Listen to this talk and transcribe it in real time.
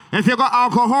If you got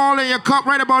alcohol in your cup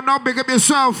right about now, big up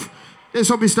yourself. This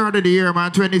will be started the year,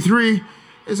 man. 23.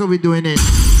 This will be doing it.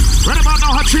 Right about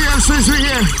now, Hachi and Sis, we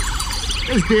here.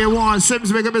 It's day one.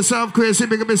 Sims, big up yourself. Crazy,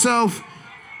 big up yourself.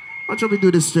 Watch how we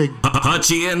do this thing.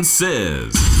 Hachi and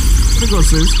Sis. Let me go,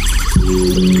 Sis.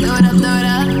 Do it up,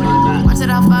 watch it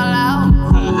all fall out.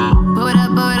 Blow it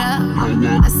up,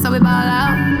 that's how we ball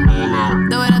out.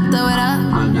 Do it up,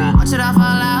 watch it all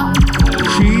fall out.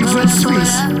 Jesus,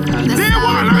 Sis. Day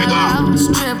one, let me go.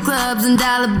 Strip clubs and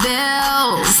dollar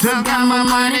bills. Still got my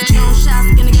money. No shots,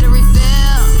 gonna get a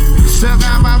refill. Still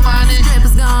got my money.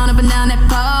 Strippers gone up and down that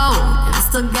pole. And I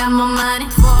still got my money.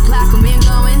 4 o'clock and we ain't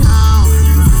going home.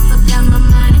 Still got my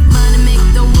money. Money make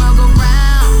the world go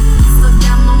round. Still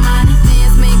got my money.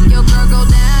 Dance make your girl go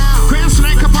down. Chris,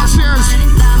 link up upstairs.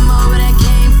 Lot more where that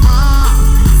came from.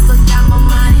 Still got my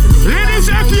money. Ladies,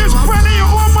 if you're spending your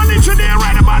own money today,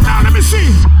 right about now, let me see.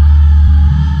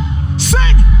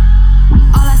 Sing.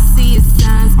 All I see is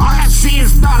signs. All I see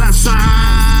is dollar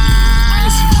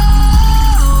signs.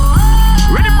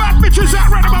 Ready, bad bitches out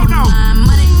right about now.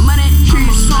 Money,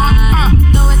 She's on.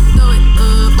 Throw it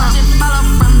up. Watch it fall off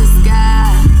from the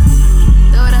sky.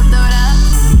 Throw it up.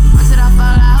 Watch it all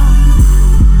fall out.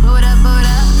 Blow it up.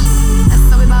 That's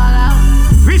how we ball out.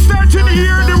 We start to the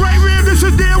year the right way. This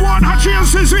is day one. Hachi and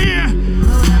Sis here.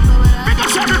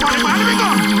 Because everybody, man, let me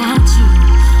go.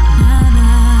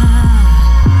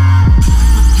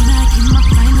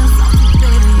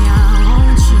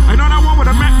 I know that one with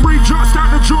the Mac Breed Joe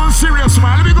start the Joe serious,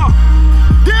 man. Let me go.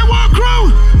 Day one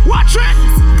crew, watch it.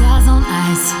 Cigars on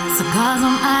ice.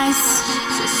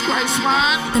 Jesus Christ,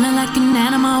 man. Feeling like an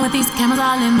animal with these cameras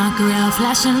all in my grill.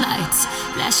 Flashing lights.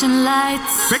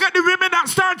 They got the women that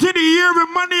started the year with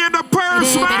money in the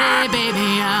purse, man.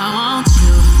 Baby, I want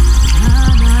you.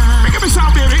 Make me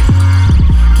sound, baby.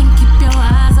 Can't keep your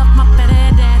eyes off my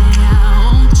petty daddy.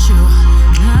 I want you.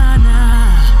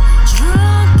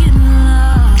 Drunk in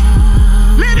love.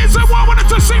 Ladies, I wanted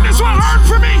to sing this one hard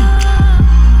for me.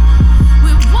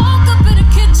 We woke up in the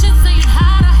kitchen saying,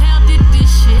 how the hell did this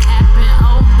shit happen?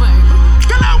 Oh, baby.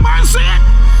 Come on, man, sing it.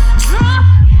 Drunk.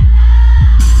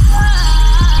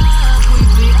 We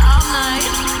be all night.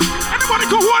 Anybody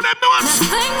go hold them notes? The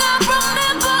thing I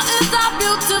remember is our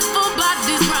beautiful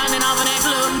bodies running over that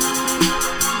glue.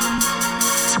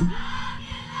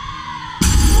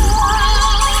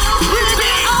 We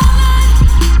be all night.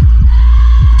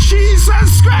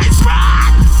 Jesus Christ,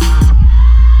 man.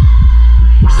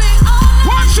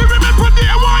 Watch it, remember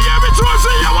there, one year between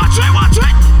say, yeah, watch it.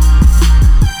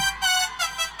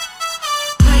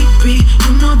 Baby,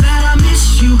 you know that I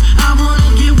miss you. I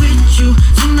wanna get with you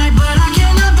tonight, but I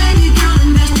cannot, baby girl,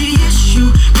 and that's the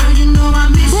issue. Girl, you know I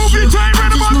miss Move you. your time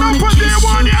right about now, put there,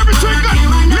 one year between good.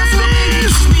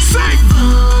 Ladies, sing.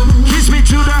 Kiss me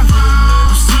to the.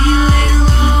 I'll see you later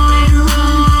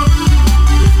on.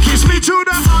 Kiss me to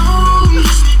the.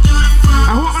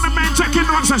 I hope when the man checking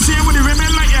notes, I see with the women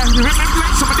like yeah, the women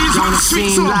like some of these Don't ones sweet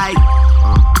seem so. like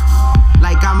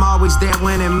I'm always there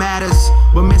when it matters,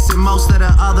 but missing most of the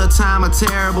other time, a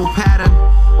terrible pattern.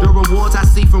 The rewards I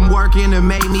see from working have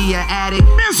made me an addict.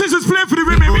 Man says it's playing for the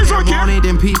women, People it's that okay. want it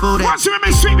and people that Watch the women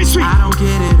sweet me sweet. I don't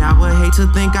get it, I would hate to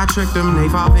think I tricked them. They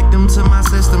fall victim to my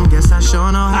system, guess I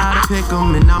sure know how to pick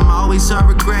them. And I'm always her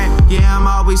regret, yeah, I'm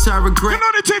always her You regret.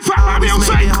 know they take fat baby Always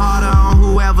outside. make it harder on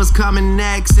whoever's coming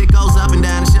next. It goes up and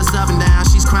down, it's just up and down.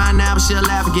 She's crying now, but she'll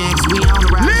laugh again, cause we on the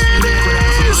ride.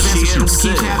 Ladies! She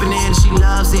keep happening and she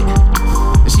loves it.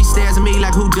 And she stares at me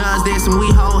like, who does this? And we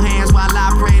hold hands while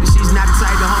I pray that she's not the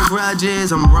type to hold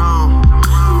grudges. I'm wrong.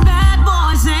 Bad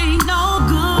boys ain't no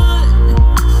good.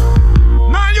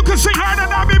 Now you can sing harder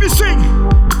now, baby, sing.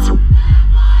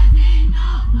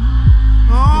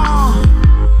 Oh.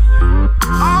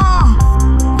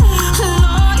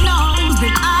 Lord knows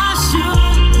that I should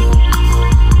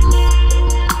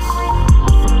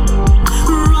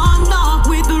run off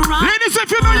with the right. Ladies,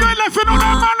 if you know you ain't left in on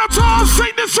that man at all,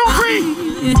 sing this song free.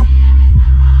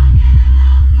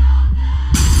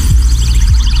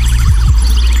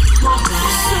 We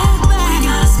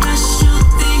got a special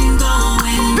thing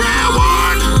going. There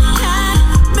one.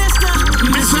 Mr.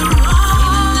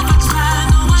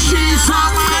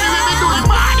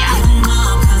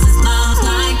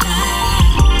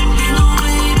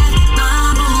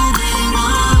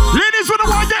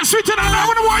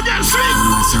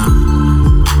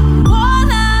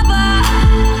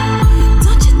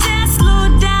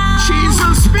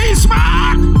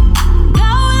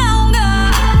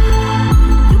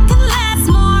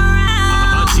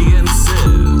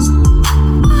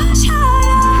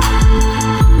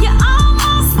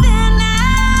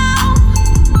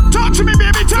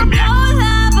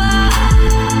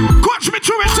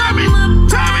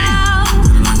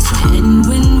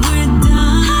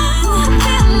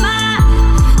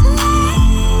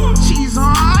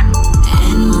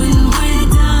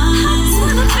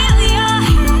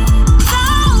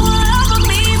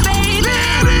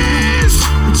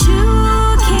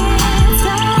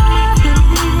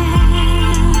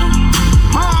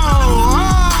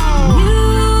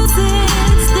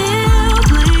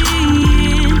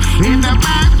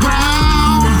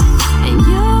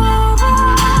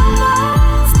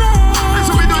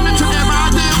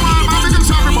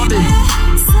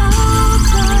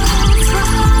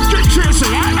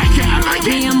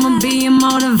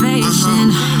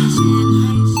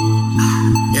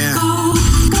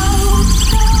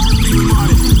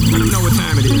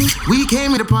 We came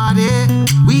here to party,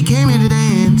 we came here to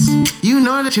dance. You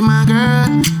know that you're my girl,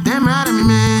 damn right of me,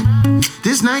 man.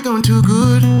 This night going too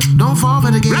good, don't fall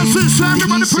for the game. Let's see,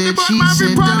 everybody put the button, man,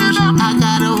 we partying up. I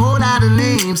got a whole lot of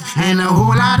names and a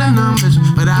whole lot of numbers,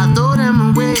 but I'll throw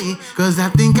them away, cause I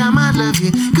think I might love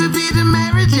you. Could be the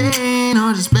Mary Jane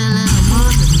or the spell of a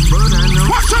mother, but I know.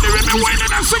 What's on the rhythm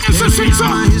waiting and singing the sing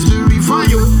song? My history for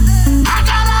you.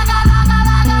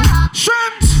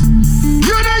 Shant,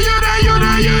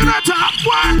 you the top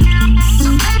one.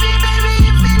 So baby,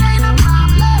 if it ain't a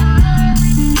problem,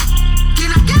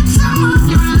 can I get some of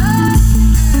your love?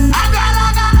 I got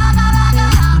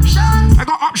options. I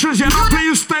got options, you're not playing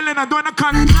you styling and doing a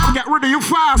con. I'll get rid of you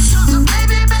fast. So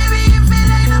baby, if it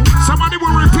ain't a problem, Somebody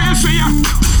will replace you.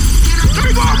 Let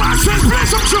me go, man, says play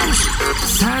some tunes.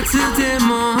 Saturday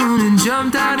morning,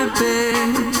 jumped out of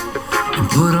bed and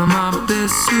put on my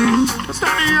best suit.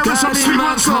 Standing here with some Got in sweet my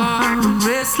ones, so. car,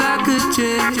 raced like a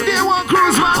jet. Day one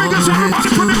cruise, man, because everybody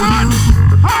put it on.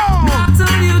 Oh! Knocked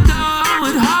on your door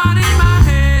with heart in my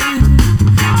head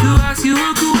to ask you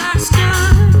a question,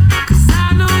 'cause I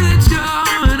know that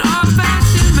you're an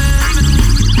old-fashioned man.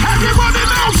 Everybody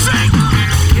now sing!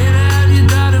 Can I have your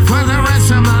daughter for the rest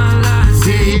of my life?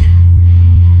 See?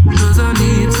 'Cause I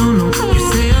need to know. You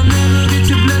say I'll never get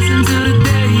your blessing till the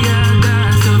day I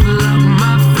die. Suffer love,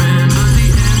 my friend, but the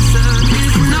answer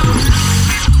is no.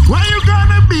 Why you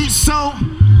gonna be so?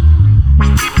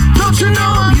 Don't you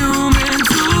know I'm human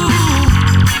too?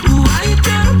 Why you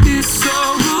gotta be so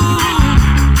rude?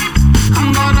 I'm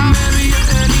gonna marry you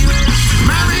anyway.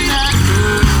 Marry that,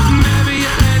 Marry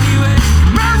you anyway.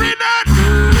 marry that.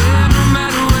 Yeah, no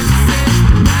matter what you say.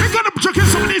 We're gonna check in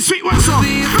some of these sweet ones, so.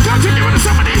 We're continuing with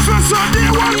some of these ones, so. Day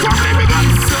one family, we got.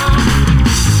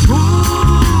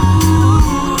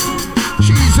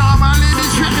 She's all my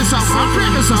ladies, check this out, man, check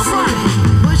this out, man.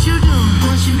 What you doing?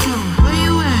 Where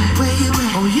you at?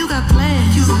 Oh, you got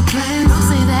plans. Don't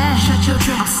say that. Shut your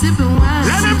trap. I'm sipping wine.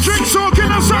 Let them drink so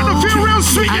can I start to feel real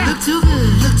sweet, I yeah. look too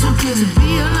good to be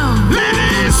alone.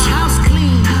 Ladies, House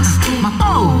clean. My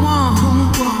phone warm.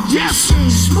 yes.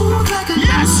 Smooth like a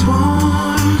Yes.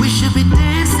 newborn. We should be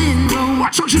dancing.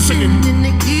 Watch what she's singing. In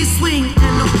the east wing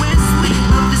and the west wing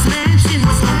of this mansion.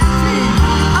 What's happening?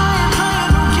 I am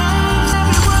playing no games.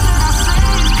 Every word that I say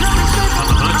is coming straight from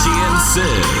my Hachi and heart.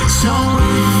 Sis. So if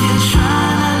you're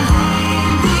trying to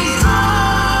leave these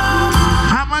arms,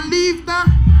 I'ma leave the.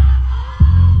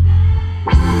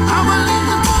 I'ma leave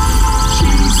the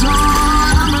she's on.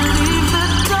 I'ma leave the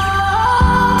door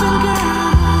open, girl.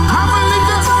 I'ma leave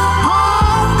the.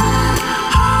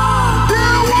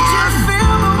 Dear one. Just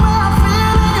feel the way I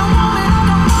feel and you want me like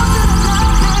I want you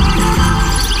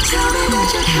tonight. Tell me that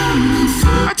you're coming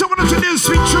through. I don't want to do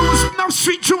sweet tunes, not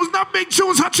sweet tunes, not big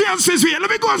tunes. Hachi and Sis here. Let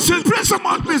me go and say, play some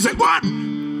more music. Go on.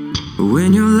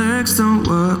 When your legs don't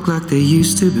work like they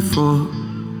used to before,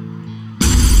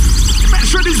 Make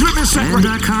sure these women sing and I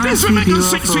right. can't These sweep women you can off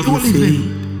sing of sweet your all evening.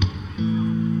 feet,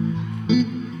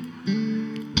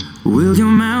 will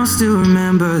your mouth still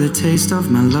remember the taste of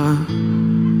my love?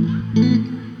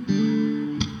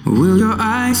 Will your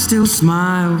eyes still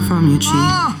smile from your cheek?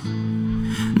 Ah,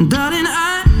 Darling,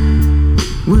 I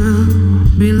will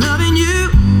be loving you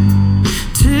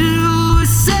till we're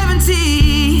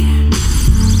 70.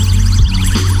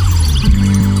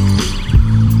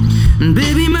 And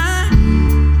baby, my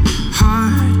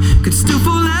heart could still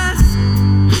fall as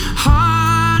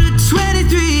hard at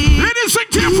 23. ladies, sing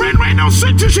to your friend right now.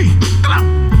 Sing to she. Come on.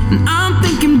 And I'm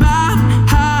thinking about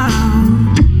how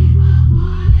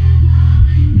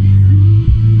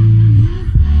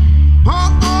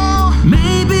Oh,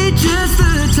 maybe just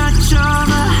the touch of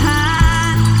a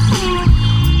hand.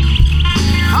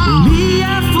 Me, I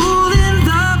fall in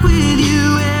love with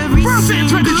you every Birthday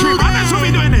single 23, man. That's how we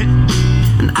day. doing it.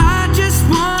 And I just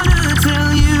wanna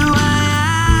tell you I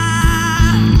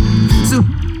am. So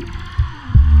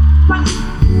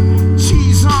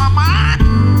She's on, man.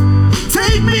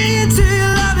 take me into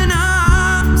your loving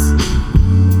arms.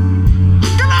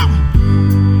 Come on.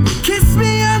 Kiss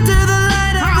me under the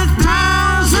light of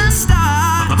 1,000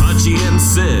 stars. Hachi and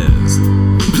Sis.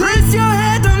 Place your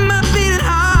head on my beating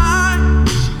heart.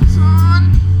 She's on.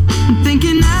 I'm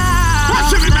thinking now.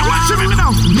 Watch him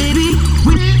now. Maybe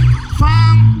we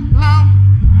Found love.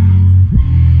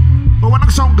 But when I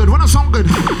sound good,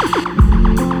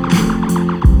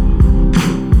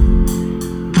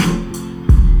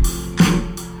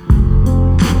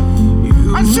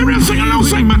 I'm serious, sing a little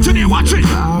segment today, watch it.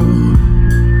 For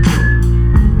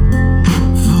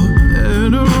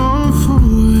better or for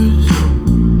worse,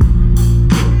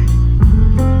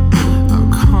 I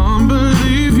can't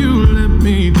believe you let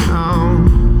me down.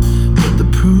 But the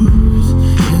proof's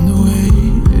in the way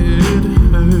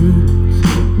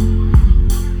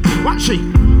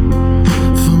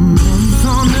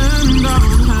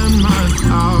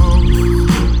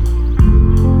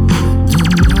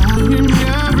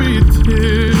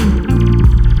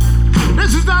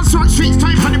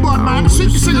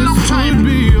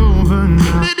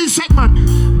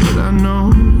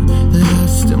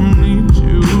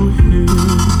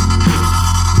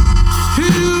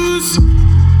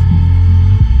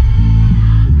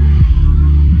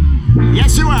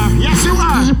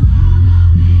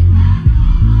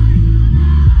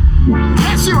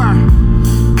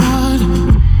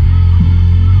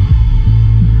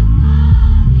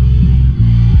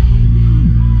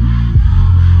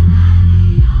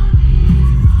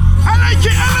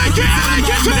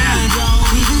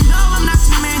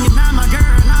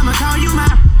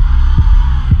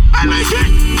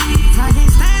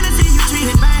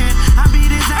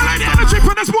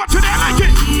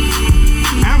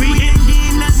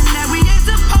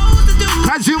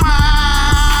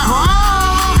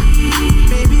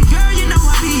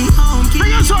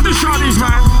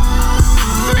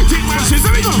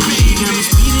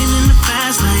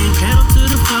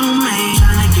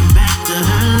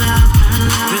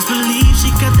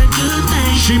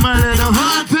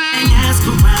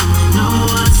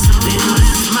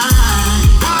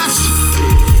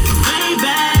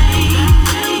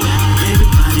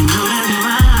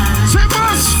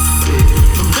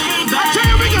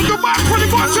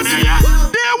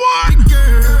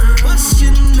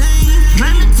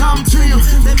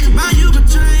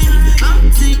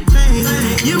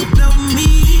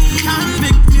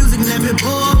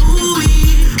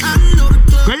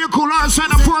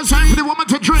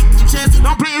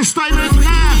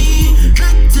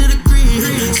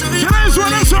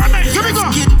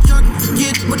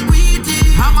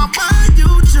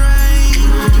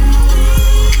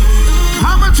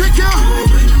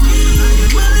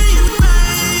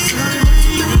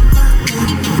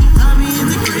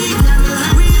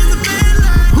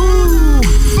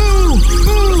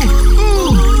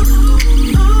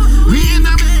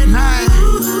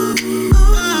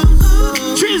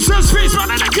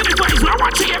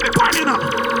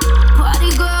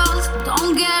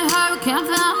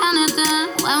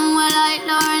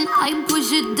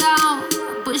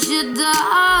push it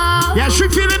down. Yeah, she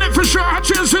feeling it for sure. Her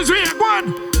chances we are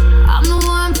one. I'm the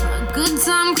one for a good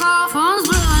time call. Phone's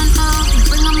blowing up.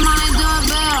 Bring up my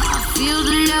doorbell. I feel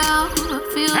the love. I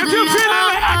feel the love. If you feeling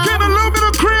like I get a little bit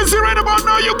of crazy right about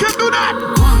now, you can do that.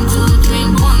 1, 2,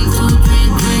 3, 1, 2,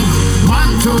 3, 3.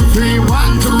 1, 2, 3,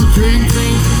 1, 2, 3,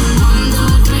 3. 1,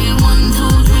 2, 3, 1, 2,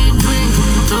 3, 3.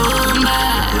 Turn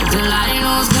back till I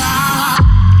know sky.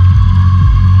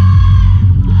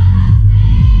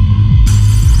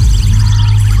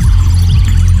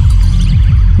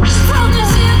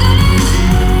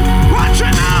 Watch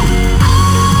it now.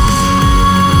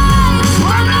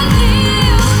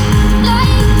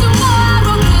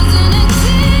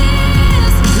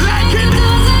 Like it.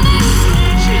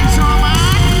 She's all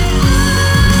mine.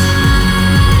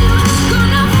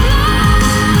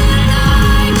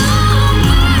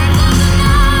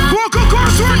 Vocal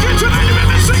cords working tonight. You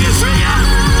better sing it, sing it.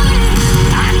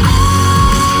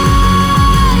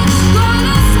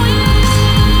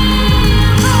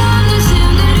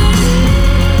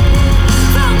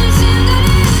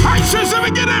 Alright, sis, let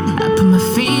me get him. I put my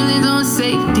feelings on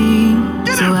safety,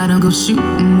 so I don't go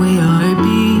shooting where your heart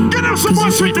be. Get him some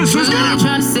more sweetness, sis, get him.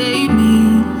 Try to save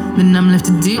me, then I'm left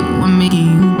to do what making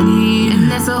you bleed. And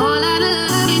that's a whole lot of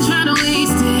love, ain't trying to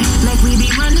waste it. Like we be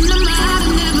running them out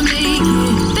and never make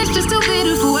it. That's just too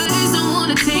bitter for words, don't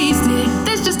wanna taste it.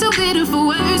 That's just too bitter for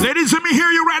words. Ladies, let me hear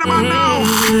you right about now.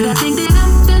 I think that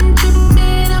I'm done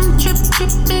tripping, I'm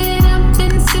tripping, I've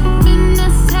been sipping,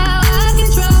 that's how I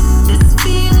control this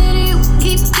feeling you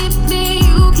keep giving,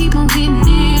 you keep on getting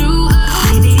it, ooh, oh.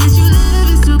 Baby, it's your love,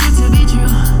 it's too good to be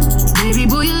true. Baby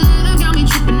boy, your love got me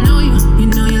tripping on you. You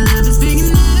know your love is big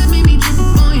enough, made me trip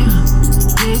on you.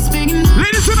 Yeah, it's big enough.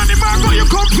 Ladies in the mark, you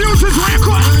confused this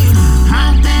record.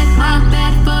 My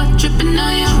bad for tripping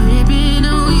on you. Tripping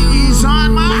on you. He's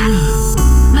on my.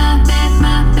 My bad.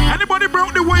 Anybody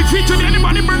brought the white feet today?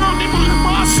 Anybody bring out the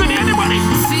boss today? Anybody?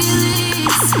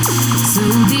 Feelings, so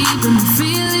deep in the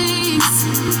feelings.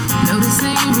 No, this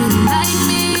ain't really like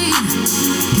me.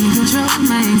 Can't control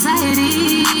my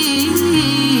anxiety.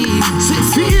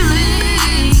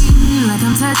 Feeling like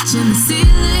I'm touching the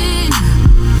ceiling.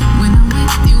 When I'm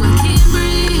with you, I can't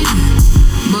breathe.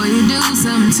 Boy, you do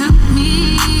something to me.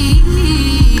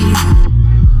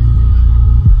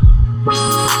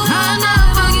 I'll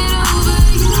never get over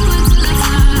you until I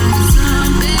find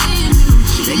something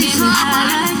new that gets me high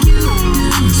like you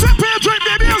do. Sip here, drink,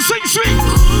 baby, and sing sweet.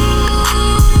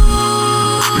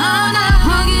 I'll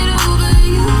never get over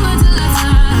you until I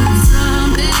find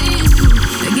something new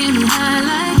that gets me high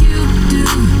like you do.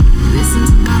 Listen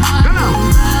to my heart Come on. go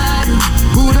bottom.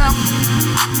 Boot up.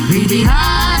 Baby, I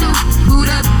don't boot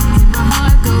up. And my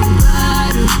heart go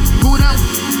bottom. Boot up.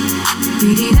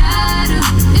 Baby, I don't.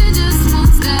 It just won't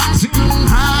stop. Go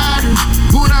harder.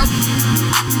 Boot up.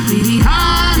 Baby,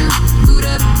 harder. Boot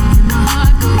up. And my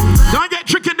heart go bottom. Don't get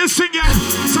tricked in this thing, yeah.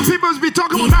 Some people be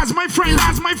talking about that's my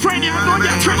friend, yeah. Don't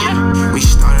get tricked, yeah. We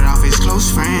started off as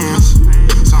close friends.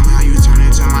 Somehow you turned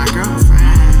into my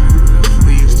girlfriend.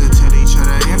 We used to tell each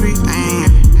other everything.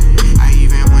 I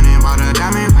even went and bought a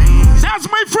diamond ring. That's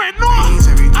my friend, no.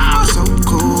 Everything was so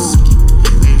cool.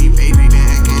 Lately, baby, been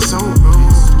acting so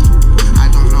rude. I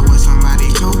don't know what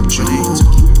somebody told you,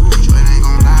 but ain't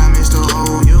gon' lie, Mr.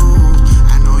 Hold You.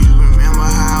 I know you remember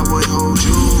how I would hold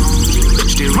you.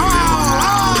 Still remember how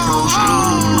I approached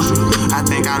you. I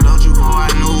think I loved you before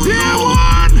I knew you. Yeah,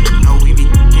 one. No, we be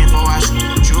before I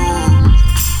shoot you.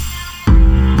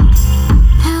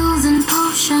 Pills and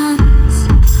potions,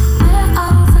 we're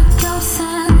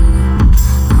overdosing.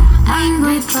 I'm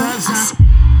angry, but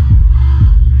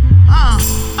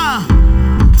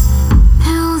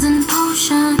pills and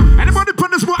potions. Anybody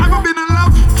put this boy ever been in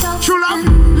love? True love?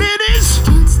 Ladies,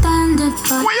 Can't stand it,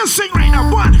 but why you sing right now,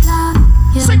 bud? love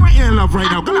you. Sing right here in love right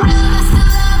now. Come on. I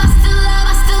still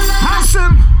love.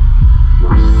 Hassan.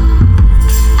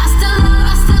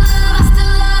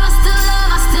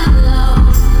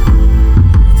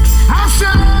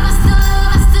 Hassan.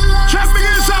 Trap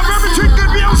begin yourself. Everything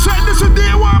could be outside. This is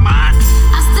day one, man.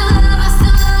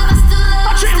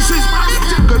 My chances, man.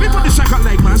 Everything good. We put the second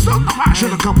leg, man. Stop. No action.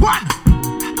 Come one.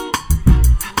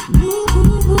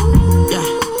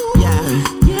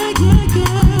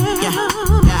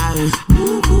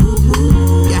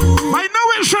 Right now,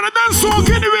 we should have done so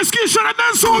okay. The whiskey should have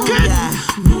done so okay.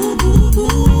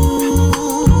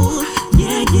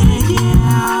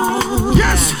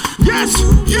 Yes, yes,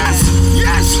 yes,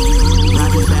 yes.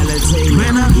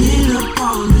 When I get up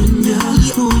all in ya,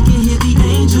 we can hear the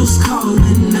angels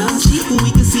calling us. We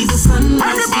can see the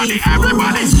sunrise.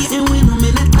 Everybody. And when I'm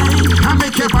in that thing, I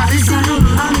make your body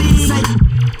I mean,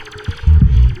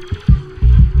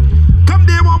 come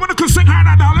day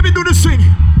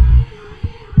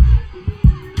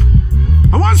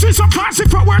some classic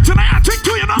for work tonight. I think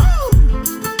too, you know.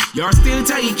 You're still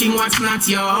taking what's not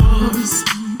yours.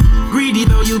 Greedy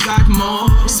though you got more.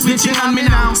 Snitching on me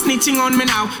now, snitching on me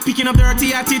now. Picking up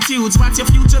dirty attitudes. What's your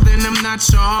future then? I'm not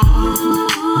sure.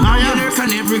 Now you lurk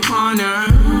on every corner,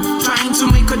 trying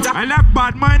to make a I left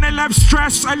bad mind, I left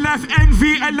stress, I left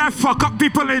envy, I left fuck up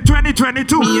people in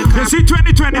 2022. You see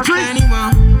 2023?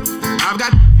 I've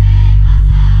got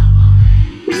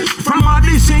from all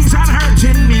these things that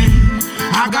hurting me.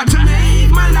 I got to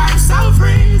make my life so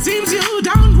free. Seems you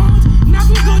don't want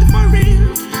nothing good for real.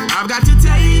 I've got to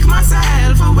take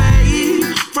myself away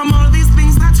from all these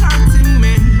things that's hurting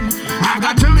me. I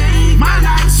got to make my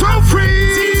life so free.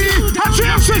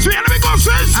 Let me go,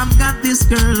 sis. I've got this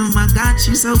girl, oh my God,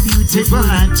 she's so beautiful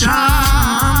and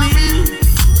charming.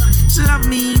 She love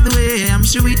me the way I'm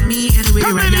sure with me anywhere.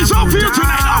 Come in, it's up for you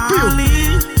tonight, up for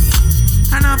you.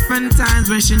 And oftentimes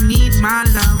when she need my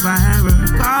love, I hear her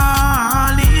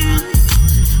calling.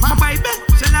 My baby,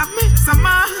 she love me so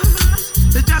much.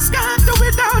 They just can't do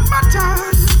without my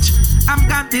touch. I've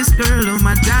got this girl, oh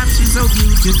my God, she's so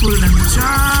beautiful and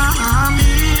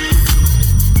charming.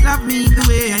 Love me the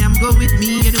way I am, go with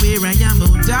me anywhere I am,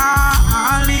 oh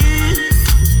darling.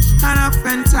 And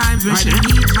oftentimes when she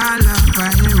need my love, I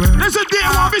hear her. Listen, dear,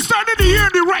 I want me starting to hear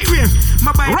the right way.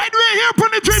 Right way here, put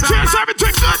the drink here,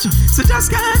 everything good. So just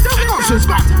can't do it.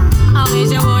 I wish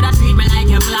you would have treated me like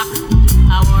your block.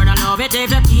 I would have loved it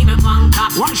if you keep me on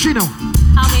top. What she know?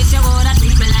 I wish you would have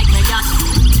treated me like your yacht.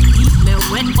 Keep me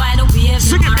wet while the waves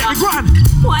sing it, baby, go on.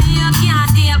 Why you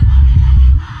can't dip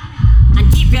and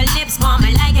keep your lips warm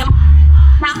like a.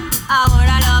 I would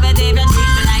have loved it if you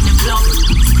treat me like the flow.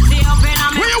 See you bring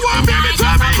on me. Where you want, baby,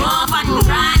 tell me. Up and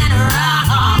grind and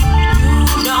rock.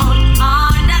 You don't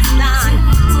understand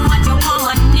what your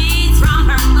woman needs from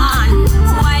her man.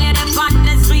 While you're on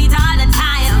the street all the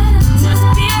time, just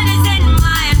bear this in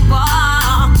mind,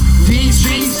 boy. These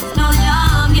streets don't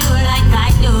love you like I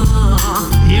do.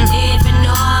 Yeah. If you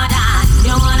know that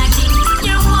you wanna keep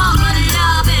your woman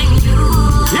loving you.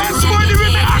 Yes, boy, you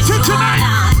really action tonight.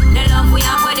 The love we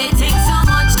have with it takes so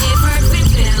much effort to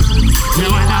build. You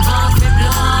wanna go for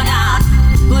blood out,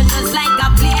 but just like a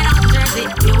plate of jersey,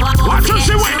 you wanna. Watch her,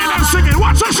 she waiting and singing.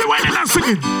 Watch her, she waiting and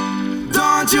singing.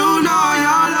 Don't you know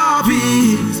your love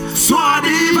is so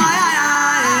deep?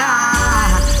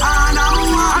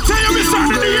 I tell you, we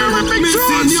started the year with big missing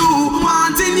tunes. you,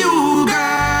 wanting you,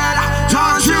 girl.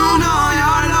 Don't you know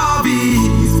your love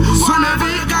is one of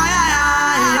a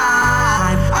kind?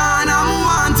 And I'm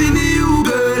wanting you,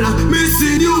 girl.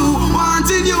 Missing you,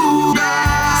 wanting you,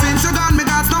 girl. Since you gone, me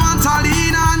got no one to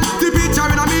lean on. The picture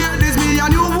in my head is me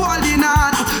and you holding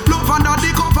on. Love under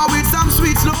the cover with some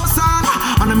sweet slow song.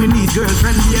 And I'm in need,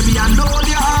 girlfriend, baby, and hold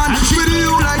your hand. With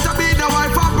you like to be the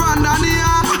wife of Brandon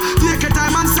Young. Take your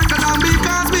time and settle down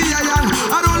because me a young.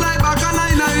 I don't like back and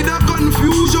I like the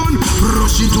confusion.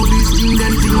 Rush into this thing,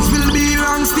 then things will be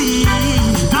wrong, Steve.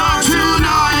 Don't you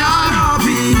know your love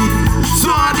is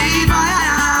so deep?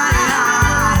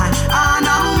 And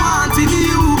I'm wanting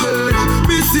you, girl.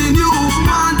 Missing you,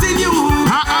 wanting you.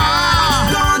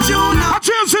 Don't you know? I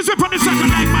tell you, sis, we put the second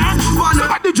leg, man.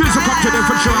 Somebody DJs will come to them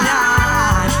for sure.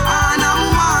 And I'm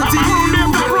wanting you,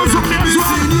 girl.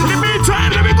 In the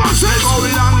meantime, let me go, sis. How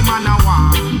long man I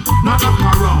want? Not look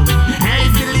around. Hey,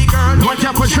 silly girl, What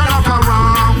you push your lock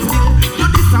around? you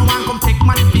this I want come take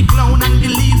my big clown and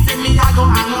believe say me I go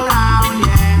hang around,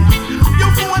 yeah.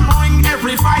 Your phone going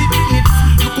every 5 minutes.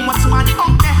 Look how much man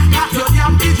out there, got your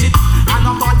damn digit. And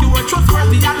I thought you were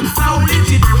trustworthy and so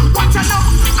legit. Watch out now,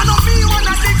 I know me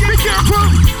wanna dig it. Be careful.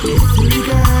 Silly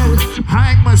girl,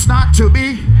 Hang must not to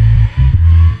be.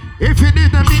 If you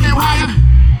didn't mean it, why?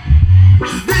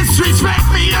 Disrespect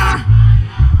me, yeah.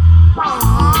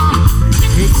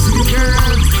 it's silly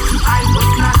girl. I was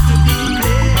not to be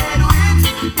played with.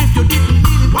 If you didn't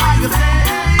mean it, why you say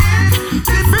it?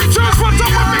 Big choose, what's up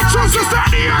with big choose to start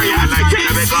the year, yeah? Like,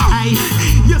 here we go.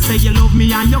 You say you love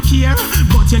me and you care,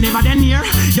 but you never then near.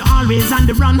 You're always on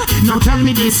the run. Now tell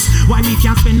me this, why we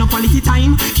can't spend no quality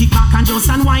time? Kick back and just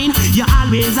unwind. You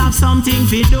always have something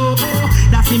to do.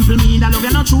 That simple mean that love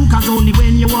you not true, cause only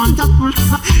when you want to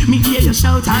me hear you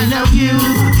shout I love you.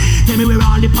 Tell me where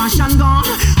all the passion gone,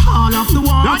 all of the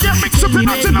war. Now you mix up in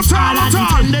nothing at all, at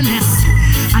all.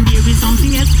 And there is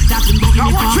something else that's been bugging Now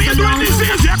me what for you so doing long. these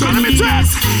days? You're gonna be dead.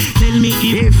 Tell me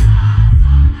if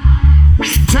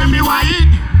Tell me why it.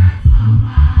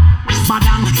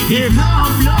 Madam, if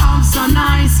love so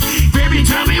nice, baby,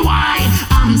 tell me why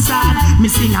I'm sad, me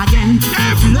sing again.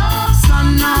 If love so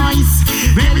nice,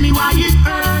 baby, why it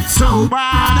hurts so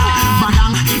bad.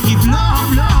 Madam, if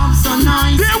love so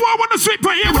nice. Yeah, what wanna sweep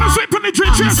on here? Wanna sweep on the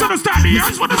drink chairs? Wanna start the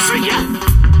years? Wanna swing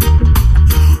it?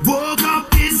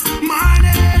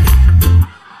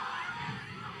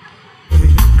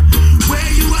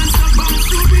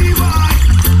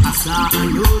 I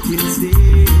noticed it.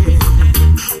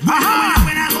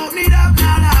 When I open it up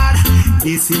now, Lord,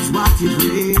 this is what you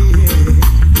read.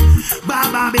 Bye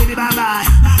bye, baby, bye bye.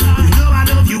 You know I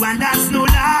love you and that's no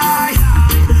lie.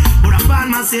 But I find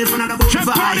myself when I go check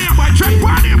party, boy, check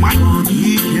party, boy.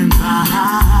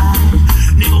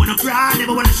 Never wanna cry,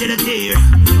 never wanna shed a tear.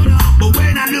 But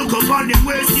when I look up on the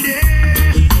words today,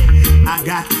 I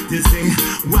got to say,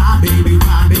 why baby,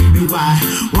 why baby, why?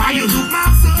 Why you look my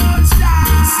sunshine?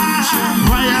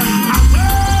 Why you look my sunshine?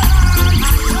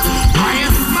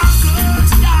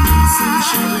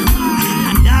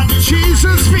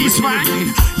 Jesus peace, man.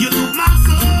 You look my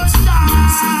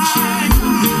sunshine.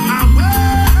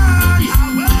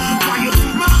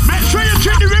 Make sure you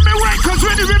check the rhythm right, cause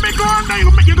when the rhythm go on,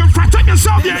 you can protect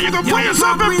yourself, yeah, you can put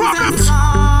yourself in problems.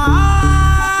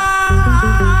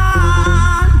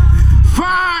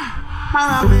 Far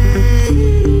away.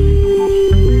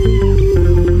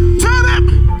 Tell them.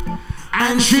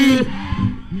 And she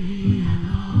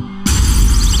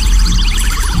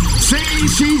say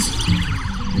she's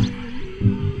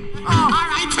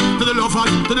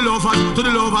to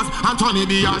the lovers, Anthony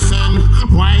B. Asen.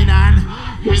 wine and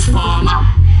His farmer.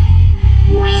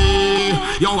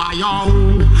 Yo,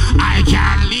 I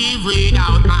can't live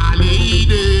without my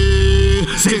lady.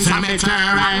 Since I met her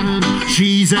and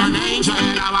she's an angel,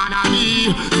 I wanna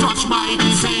be touched by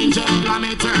this angel. I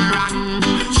met her and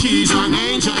she's an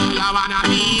angel, I wanna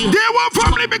be. they want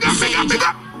family, big up, big up, big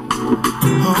up.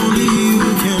 Only you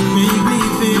can make me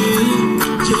feel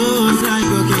just like a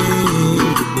king.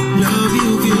 Love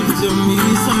you give to me,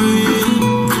 sorry,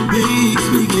 makes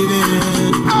me give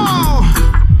in. Oh,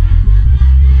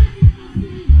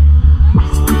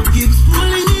 Keeps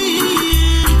pulling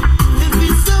in. If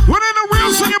it's up, what in the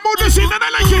real singing about this scene, and I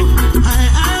like it. I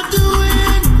have to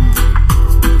win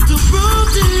to prove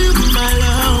to you my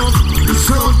love is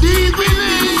so deep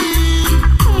within.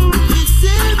 It's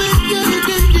even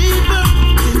getting deeper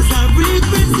since I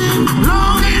represent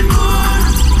longing more.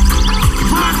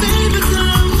 My baby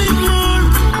tell me more.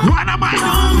 What am I?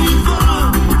 Longing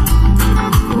for.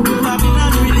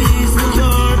 Babylon release the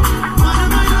door. What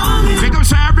am I longing for? Think of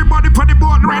say everybody put the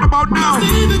board right about now.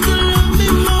 Baby tell me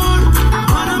more.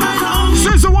 What am I longing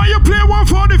for? Sister, why you play one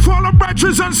for the fallen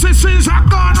brothers and sisters are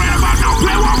gone right about now?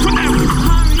 Play one for them.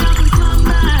 Hurry up and come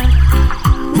back.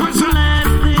 What's The that?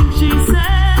 last thing she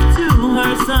said to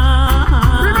her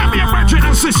son. Remember your brother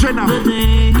and sister now. The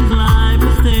day his life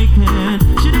was taken,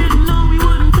 she didn't know he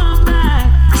wouldn't come back.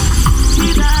 He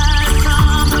died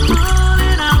from the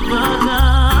bullet out the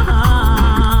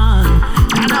gun.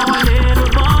 And now our little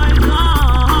boy's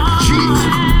gone. Jeez.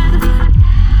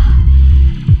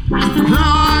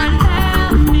 Lord,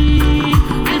 Help me.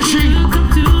 and she, Look up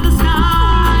to the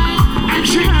sky. and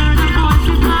she, Heard the voice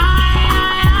reply.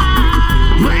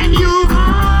 when you, I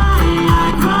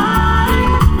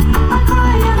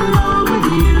cry along with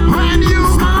you. when you,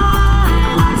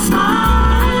 I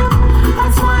smile,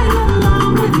 that's why I'm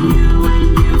along with you when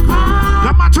you cry.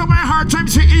 no matter my hard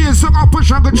times it is, so I'll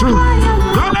push and go through.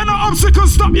 Don't let no obstacle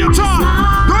stop your tongue.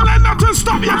 Don't let nothing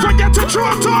stop you from getting through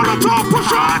at all,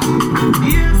 push on.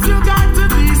 Yes, you got to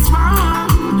be strong.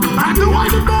 And do I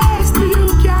the Best you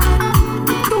can.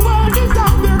 The world is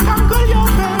out there, conquer your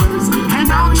fears. and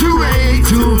not to wait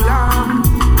too long.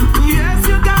 Yes,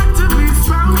 you got to be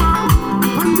strong.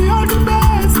 And be all the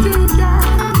best you can.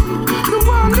 The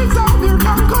world is out there,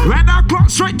 conquer. When that clock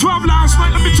strike 12 last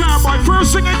night, let me tell you, boy,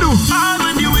 first thing I do. All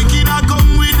when the wicked are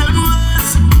come with them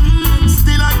words,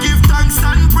 still I give thanks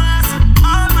and praise.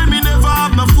 All when me never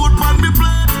have my foot on me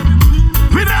plate,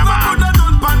 We never, put a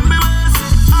gun on me waist.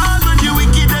 All when the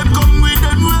wicked them come with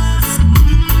them words,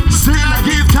 still I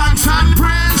give thanks and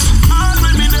praise. all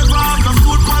when me never have my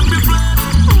foot on me plate,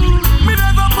 me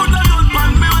never put a gun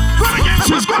on me waist. But again,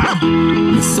 she's gone.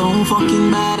 It's so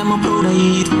fucking bad, I'm a proud of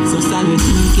it. So sorry,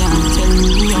 you can't tell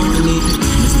me how to live.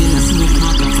 But still I smoke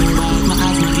my coffee while my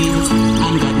eyes my kids.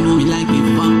 And God know me like me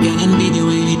fuck you and video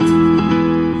it.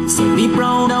 So be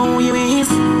proud of who you is.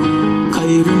 Cause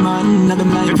every man of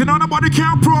them life. If you know nobody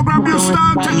can't program your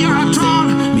style to your at all,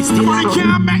 nobody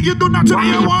can't make you do nothing that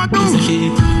you want to do.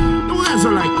 Do as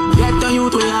you like. Get the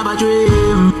youth, we have a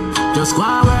dream. Just go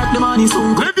and work the money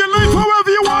soon. Live your life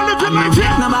however you want, live your life,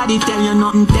 yeah. Nobody tell you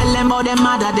nothing. Tell them about them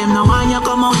mother, them no want you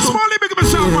come out. Smally, big up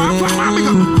yourself, man. Fuck, man, big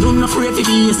up. Don't afraid to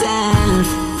be yourself.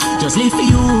 Just live for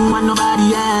you and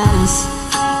nobody else.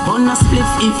 Burn a spliff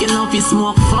if you love it,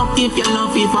 smoke. Fuck if you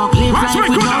love it, fuck. Live Watch life me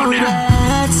with go down no there.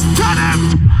 regrets. Tell them.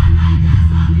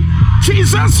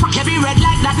 Jesus. Every red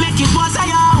light that make it was a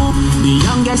yo. The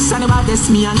youngest and the baddest,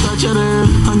 me untouchable.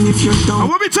 And if you're And dumb,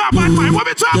 what we talk about, man? What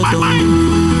we talk about, man?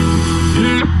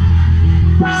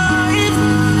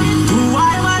 Too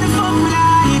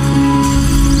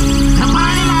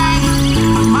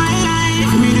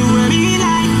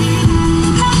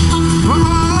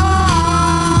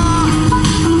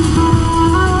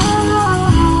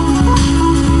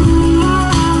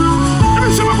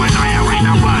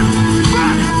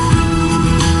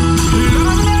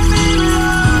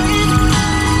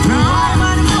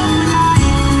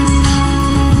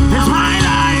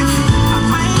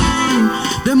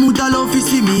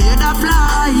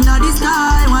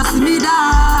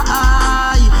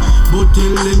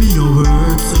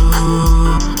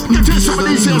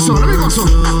so.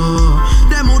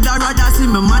 Them woulda rather see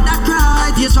me mother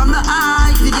cry. Tears from the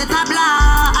eyes to get a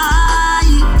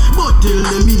blind. But tell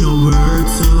them me no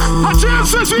words. I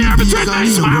just says we have to take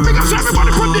this man because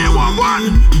everybody put their one.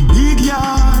 Big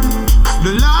yard,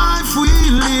 the life we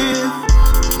live,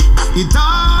 it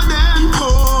hard and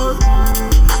poor.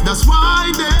 That's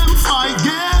why them fight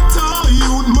ghetto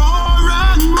youth more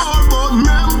and more. But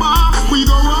remember, we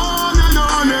go on and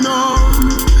on and on.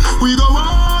 We go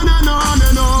on and on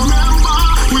and on. Remember,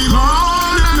 we go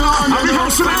on and on and on. And we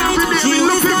hustling every day, we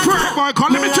looking for it, boy. Call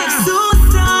me tell you.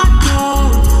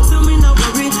 So me no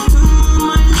worry.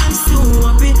 My life's so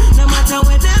happy. No matter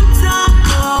where them talk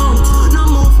about. No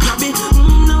move grabby.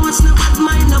 No watch no bad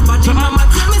mind nobody. Mama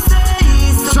tell me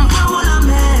say some power I'm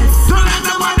head. Don't let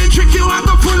nobody trick you and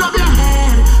go full of your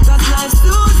head. Cause life's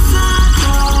too sad.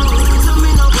 So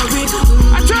me no worry.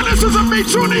 I tell this is a big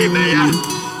tune evening, yeah.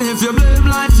 If you blame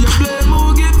life, you blame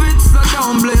who give it. So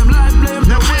don't blame life, blame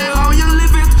the way how you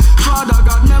live it. Father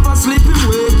God never sleep him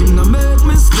wake, him no make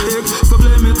mistake. So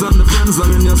blame it on the friends that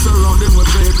when you're surrounding with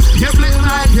fake. You blame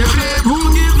life, you blame who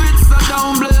give it. So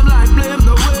don't blame life, blame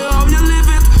the way how you live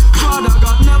it. Father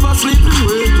God never sleep him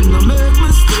wake, him no make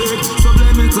mistake. So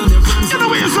blame it on your friends. You know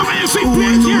where you're somewhere you see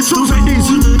play here, so say this.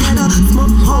 Together,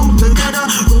 smoke home together,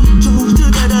 rum joke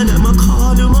together. Them a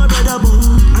call you my brother, but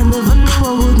I never know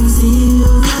I wouldn't see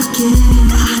you again.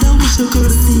 I wish I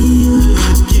could see you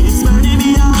again. It's burning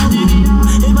me out in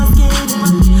my skin,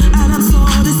 and I'm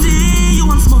sorry to see you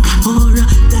once more.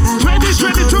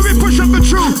 2022 we push up the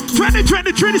truth.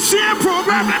 2023 the same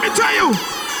program, let me tell you.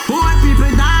 Boy, people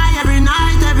die every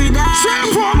night, every day.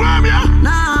 Same program, yeah.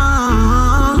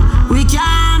 No, we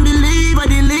can't believe what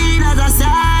the leaders are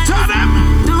saying. Tell them.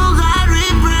 Do God we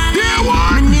pray. Dear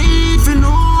one. We need to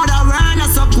know that we're not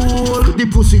so cool. The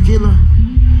pussy killer.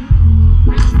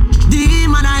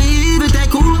 Demon and evil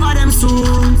take over them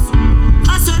souls.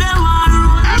 I saw them one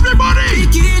road. Everybody.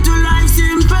 The key to life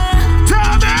simple.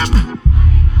 Tell them.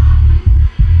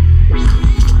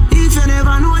 If you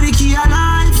never know the key of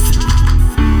life,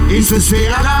 It's to stay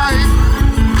alive.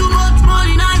 too much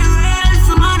money in the world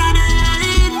for man of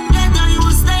dead. Better you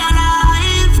stay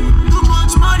alive. Too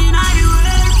much money in the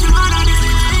world for man of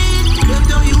dead.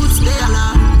 Better you stay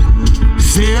alive.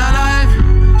 Stay alive.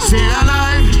 Stay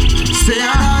alive. Stay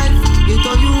alive.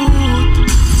 Better you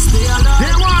stay alive.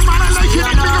 They want man, I like it.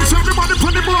 Because everybody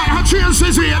put the boy. Her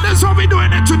chances here. That's how we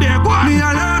doing it today. Go on. Me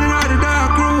alone in the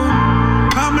dark room.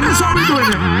 That's how we doing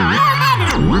it.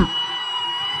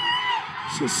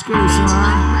 Jesus Christ,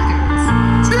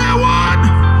 man. Day one.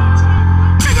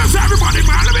 Because everybody,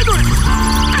 man, let me do it.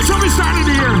 That's how we started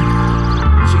the year.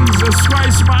 Jesus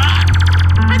Christ, man.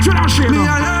 Introduction. Me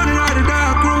alone in the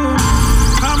dark room.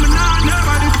 I'm not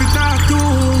nobody to talk to.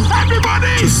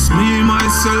 Everybody. It's me,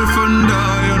 myself, and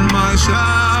I on my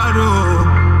shadow.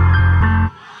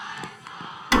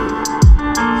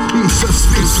 Jesus,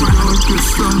 It's darkest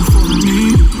time for me.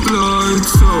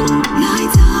 Lights out.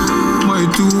 My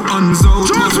two hands out.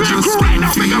 Just but real just cool right now,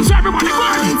 can't feel. because everybody going.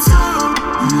 Lights out.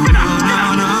 Get up, get Na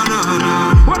up. na na na.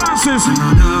 What else is? Na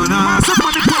na na. Man,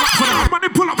 somebody pull up for that. Somebody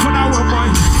pull up for that one, boy.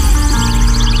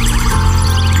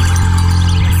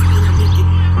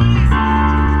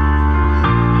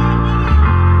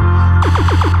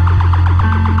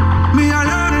 Me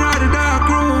alone in the dark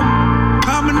room.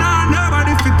 I'm not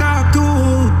nobody to talk to.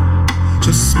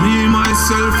 Just me,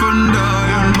 myself, and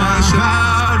I on my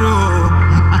shadow.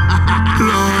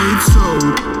 Lights out.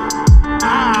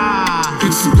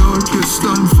 It's the darkest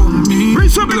time for me. Bring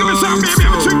something to this out, baby.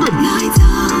 Everything good.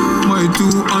 My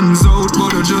two hands out,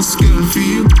 but I just can't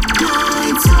feel.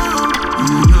 Lights out.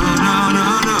 Na na na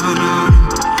na na.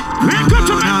 Ain't good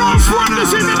to make no fun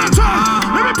this evening at all.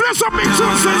 Let me play some big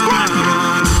tunes, says one.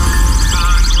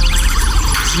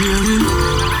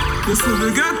 This is the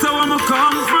ghetto where I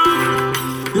come from.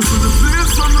 This is the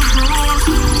place where I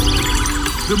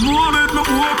grow. The moment I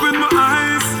open my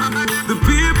eyes, the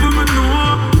people I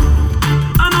know.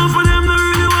 I know for them they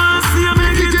really want to see I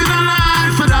make it in a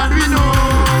life, for that we know.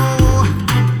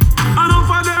 I know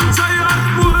for them tired,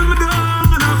 pull me down,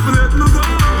 and I let me go.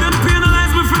 Them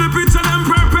penalize me for the picture, them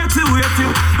perpetuating.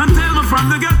 And tell me from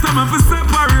the ghetto, I'm for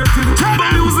separating.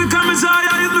 But music and me joy,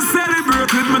 I is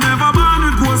celebrated. Me never born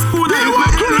with ghost food, I is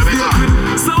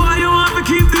so why you want to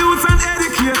keep the youth and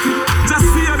educated? Just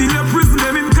see how the prison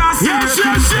them incarcerated.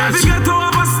 Yes. They get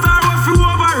over star, what you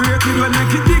overrated. When they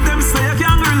can dig them, say you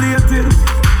can't relate it.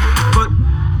 But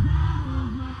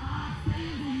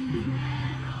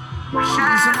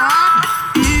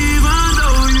even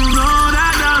though you know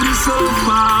that I'm so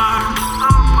far,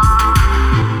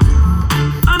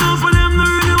 I know for them they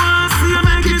really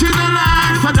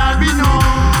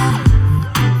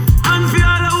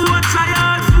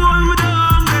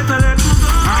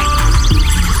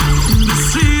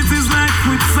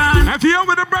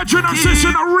brethren and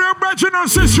sisters, a real brethren and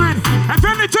sisters. If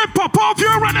anything pop off,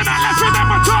 you're running out left with them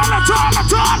at all.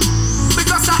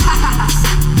 Because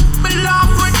me love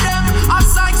with them. I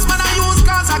sykes man I use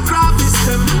cause I graphish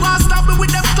them. Why stop me with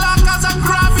them clock cause I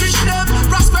graphish them.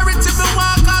 Prosperity me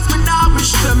want cause me now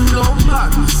wish them no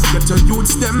man. Get your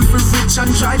youths them for rich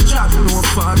and try jack. No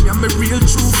fun, yeah me real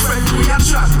true friend we a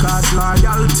track. Cause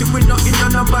loyalty we not in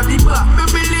nobody back. Me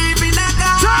believe in a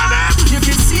God. You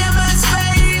can see him in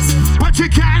space. What you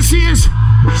can't see is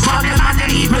for them and the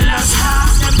evil as half.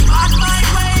 Them bad my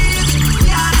ways.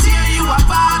 Can't tear you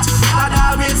apart. God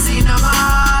always seen them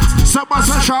heart. Some of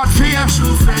us are short fear.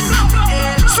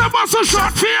 Some of us are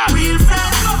short fear.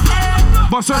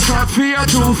 Bust a shot for your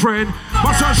true friend.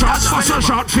 Bust a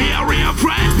shot for your real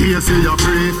friend. Here see you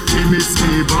pray, he miss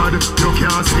me bad. You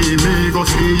can't see me, go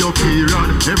see your period.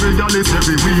 Every girl is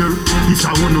everywhere. It's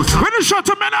a one who stop. When you shot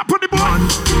a man up on the board.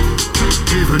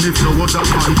 Even if you was a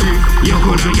panty, you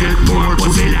couldn't get more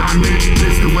pussy than me.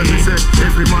 Listen when me say,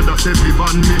 every mother say they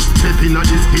ban me. Step in a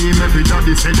this game, every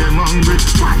daddy say them hungry.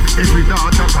 Every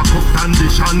daughter cock up and the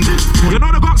shandy. You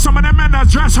know they got some of them men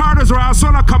that's dress hard as well,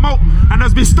 so they come out and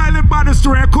there's be styling bodies to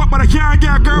wear a coat, but I can't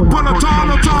get a girl pull a tall.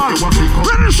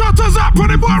 When the shutters up on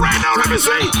the board right now, let me see.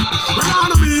 I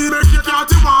know me make you can't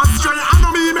want straight. I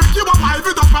know me make you a wife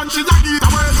with a punch in the gate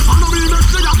away. I know me make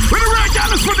you. When the red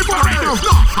girl is for the board right now.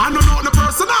 No, I know not the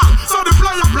personal, so the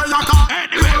player call.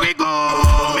 Anywhere we go,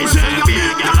 we say be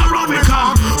a girl around we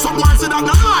come. Some boys say that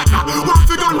they like that. One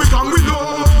figure we come, we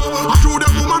know. I threw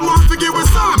them woman one figure with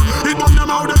some. It bum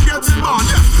them out, them getting born.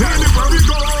 Anywhere we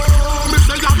go, me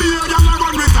say be a girl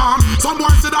around we come. Some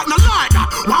boys say that they like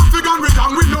that. One figure we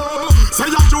come, we know.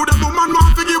 Say I threw them woman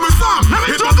one figure with some. Let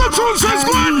me talk the truth, says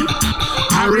one.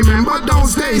 I remember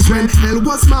those days when hell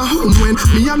was my home. When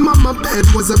me and mama bed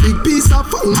was a big piece of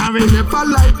foam. We never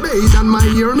like bathe and my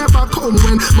ear never come.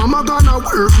 When mama gonna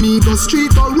work me go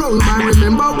street or roam. I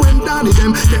remember when daddy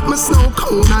them get my snow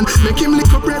cone and make him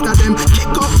lick a bread of them kick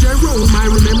up Jerome. I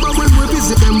remember when we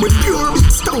visit them with pure big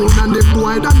stone and the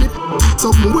boy that it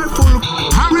something way full.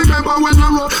 I remember when I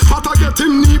run but I get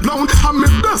him knee blown and my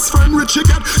best friend Richie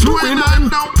get doing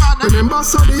and down. Remember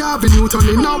Sunday Avenue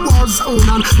turning a war zone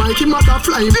and Mikey mother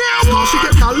fly. Now she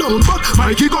get alone, but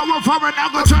Mikey go up for it, now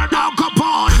go turn down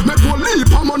Capone. Make one leap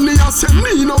on money and send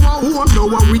me no one who know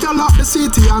and we all up the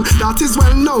city and that is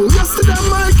well known. Yesterday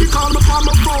Mikey called me on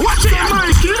my phone. Watch it,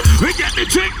 Mikey. We get the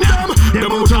trick them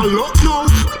out of luck now.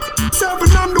 7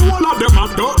 and the whole of them I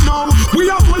don't know. We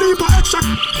have one leap of extra,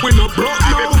 we not broke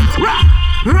now.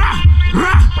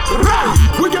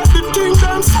 We get the thing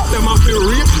them, so them have to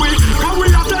rate we. And we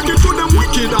are taking to them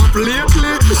wicked up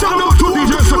lately. So now to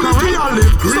DJ Sakari and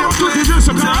live greatly.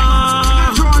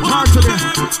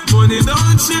 Money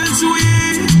don't change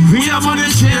we have money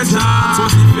change us.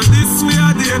 But if you're this way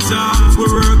or danger, we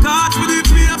work hard for the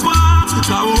paper.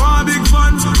 Cause we want big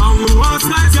fun and we want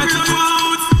slice get you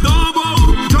out.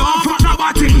 Don't fuck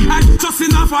nobody. Just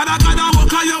enough for that God and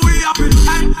walk on your way up it.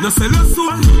 No sell your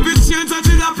soul, we change and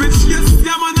chill up it. Yes,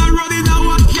 yeah man I run in a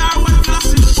one car well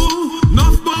flashing. Ooh,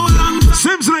 enough bowl and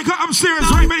Sims like upstairs,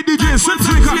 right mate DJ, Sims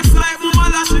like up. Like mama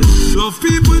lashing. Love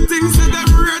people things that them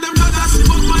rare them not dashing.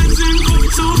 But my dream come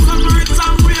true from rich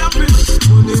and we happy.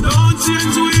 Money don't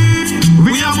change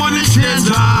we have money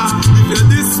changer. If you're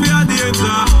this we are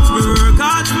danger. We work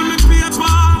hard for me paper.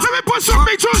 Let me put some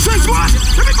big juices, one.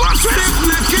 Let me go and say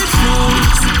naked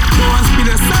fools. Go and spin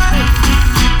a side.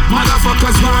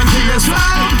 Motherfuckers go and kill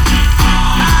yourself.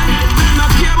 They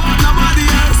not care about nobody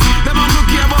else. They don't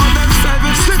care about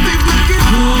themselves. Stiff naked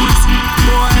fools.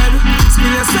 Go ahead,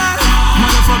 spin yourself.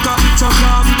 Motherfucker, chuck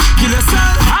off, kill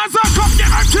yourself. As I come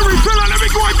get a cherry filler, let me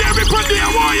go and get everybody a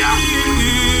warrior.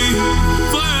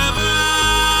 Forever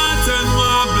turn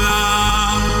my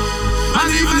blood.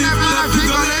 And even if left you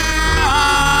go there,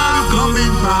 I'm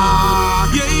coming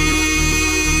back. Yeah.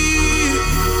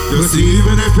 You see,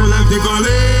 even if you left the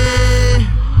gully,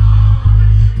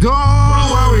 don't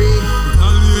worry.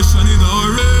 Salvation in our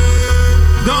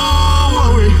rain. Don't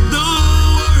worry.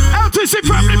 LTC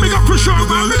family, big up for sure,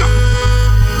 man. Big up.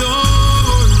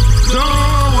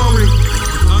 Don't worry.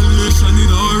 Salvation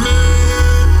in our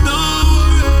rain. Don't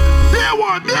worry.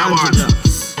 There one.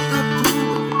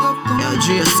 Yo,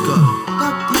 J-Sco.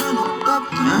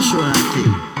 I'm sure I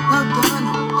think.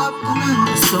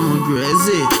 Someone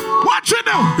crazy. Watch it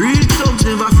now. Real thugs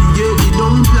never forget the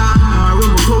dumb plan or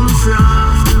where we come from.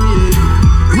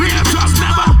 Yeah. Real thugs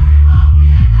never.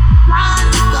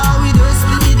 Cause we don't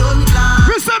split the dumb plan.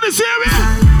 Listen to this area.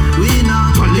 We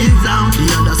not gonna live down. The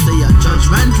other say a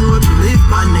judgment road to live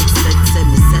on. Next set say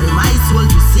me sell my soul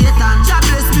to Satan. Jah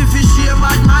bless me for share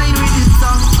bad mind with this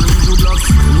song. And you blocks,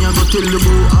 me a go tell you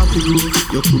about happy you.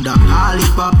 You coulda a call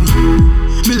it papi.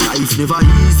 Me life never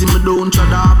easy, me don't try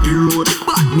the happy road.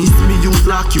 Badness me youth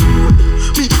like you road.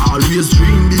 Me always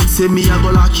dream big, say me a go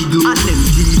lucky glow. And them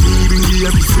TV bring the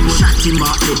episode. Shot in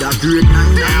my head a grade 9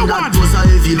 and that was a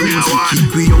heavy load. So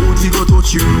keep we out, we go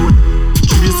touch your road.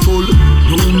 Chase skull,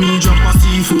 no me drop a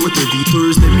C4. Every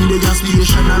Thursday me dey a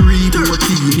station a report.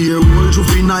 Teenage old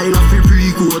juvenile a free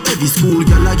pre-coat. Every school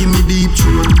girl a give me deep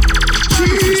throat.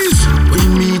 Jeez,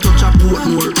 when me touch a port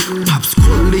more, pops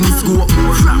calling scope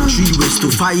more. From 3 west to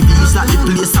 5 east at the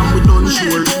place and we done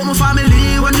sure. My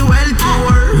family when the well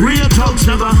poor. Real talks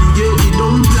never. Yeah, they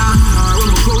don't plan where we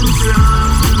come from.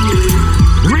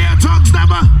 Yeah. Real talks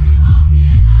never.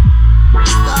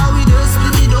 Star with us,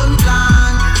 we don't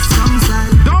plan.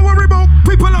 Don't worry about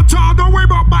people at all. Don't worry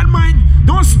about bad mind.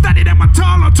 Don't study them at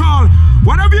all, at all.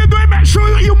 Whatever you're doing, make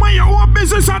sure you mind your own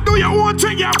business and do your own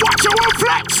thing. Yeah, watch your own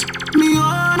flex. Me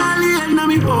own alien, na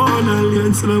me own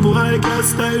alien. So the boy can't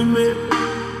style me.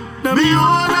 Na me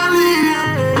own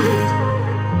alien.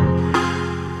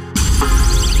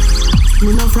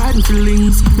 Me no frightened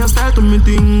feelings, no style to me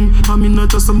thing. And me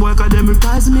not just some boy cause them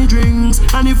replies me drinks.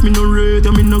 And if me no rate,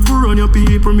 and me no go run your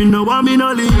people, me no want me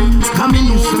no links. Cause me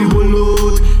know fi will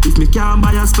out. If me can't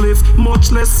buy a spliff,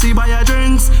 much less see buy a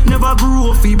drinks. Never grew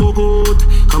up fi buck out.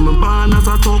 Cause me born as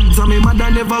a thug, and me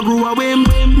mother never grew away.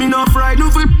 Me no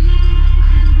frightened fi.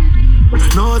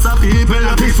 No some people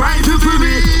that be frightened for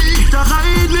me. Just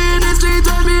hide me in the street,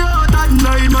 tell me out at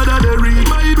night. Mother they read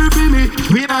Bible for me.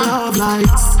 We not love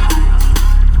lights.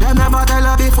 Them never tell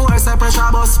her before, say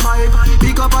pressure bus pipe.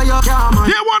 Pick up on your camera.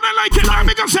 You wanna like it, man,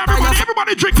 because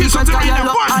everybody drinking something in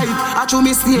the one. I chew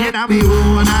me stay. I be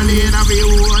own a lane,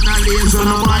 so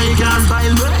nobody can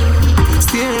style me.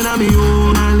 Stay in a me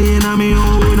own a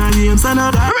lane, so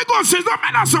no that. Here we go, sis, don't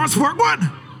make that sound work,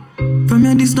 one. From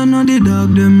your this none of the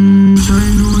dog, them try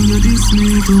know you this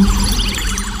me too.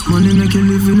 Money make you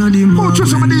live in a the mall. Put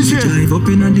some of these here. Drive up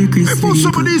in a the Christie. Put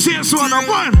some of these here, so on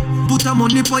one. Put a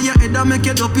money for your head and make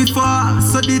it up it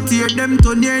fast. So they tear them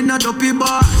turn you in a dopey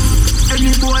bar.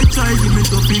 Any boy try give me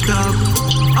top it up.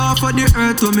 Half of the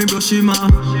earth when me brush him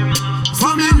off.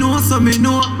 So me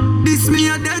know. This me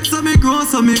a dead, so me grow.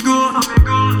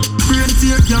 Brain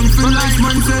tear young for life,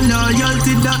 man say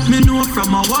loyalty that me know.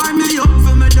 From a war me up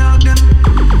for me dog them.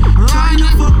 Try no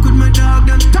fuck with my dog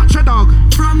them. Touch a dog.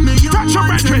 From me young touch your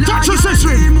man brethren, touch your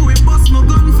sister. We bust my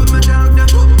gun for my dog them.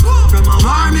 From a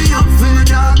war me up for my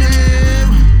dog them.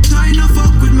 Try no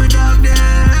fuck with my dog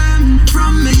them.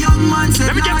 From me young man say.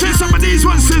 Let me get to some of these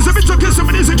ones, sis. Let me check in some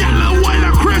of these and get a little wild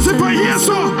and crazy by here,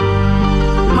 so.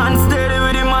 Man steady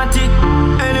with the matic.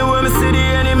 Anywhere me see the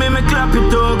enemy, me clap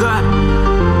it, oh God.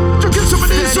 Check in some of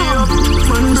these, so.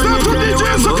 Start from DJ,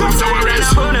 so come to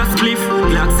worries.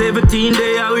 Glock 17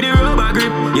 day out with the rubber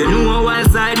grip. You know a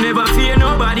wild side never fear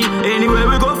nobody. Anywhere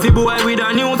we go, fi boy with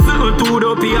a new suit. Two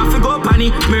dopey, I fi go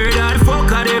panny. Murder the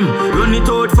fuck of them. Run it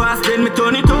out fast, then me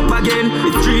turn it up again.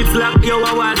 The streets lock, yo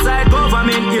a wild side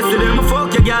government. Yesterday me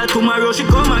fuck your girl, tomorrow she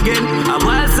come again. A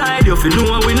wild side, you fi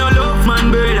know we no love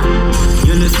man, brother.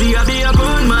 You know see I be a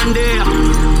gunman there.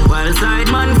 Wild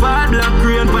side man fall, black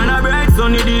rain pan a bright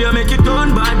sunny day, make it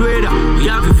turn bad weather. We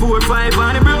have the 4 or 5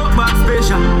 on the broke back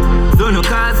special. So no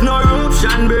cause no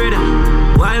eruption, brother.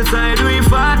 Wild side we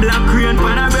fall, black rain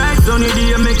pan a bright sunny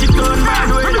day, make it turn bad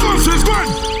weather.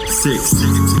 6.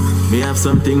 Me have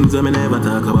some things that me never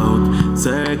talk about.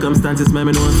 Circumstances me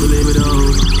know to live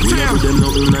without. We never them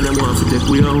nothing and them want to take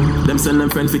we out. Them send them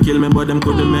friends to kill me but them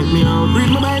couldn't make me out. Read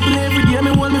my Bible every day,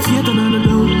 me hold me faith on the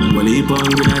door. Well heap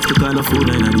hungry nights to kind of food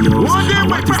in the house.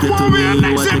 And what is that to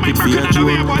me? What take it for a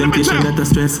joke? Temptation not a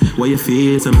stress. Why you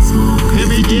feel some smoke?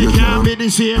 Every day can't be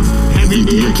the same. Every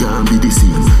day can't be the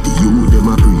same. The youth them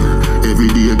a pray.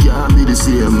 Every day can't be the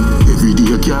same. Every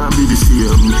day can't be the same.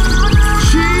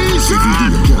 Every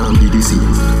day can't be the same.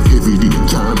 Every day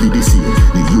can't be the same.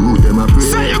 The youth them a pray.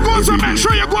 Say you go, so make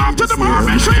sure you go after the bar.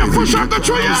 Make sure you push out the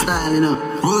tree.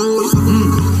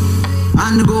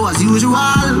 And go as usual.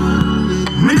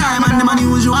 Me diamond them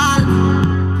unusual.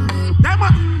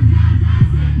 Diamond.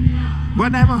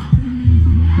 Whatever.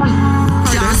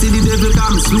 Can't see the devil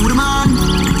come slew the man.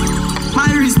 My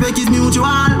respect is mutual.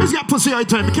 Let's get pussy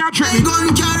item. Can't trick me.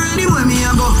 Gun carry anywhere me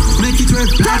a go. Make it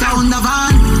work like a Honda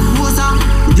van. What's up?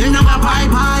 They never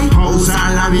bye-bye. House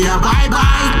and lobby a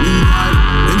bye-bye.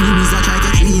 Enemies a try to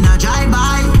clean a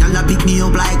drive-by. Y'all a pick me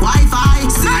up like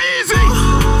Wi-Fi. Not easy.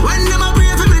 When them a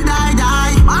pray for me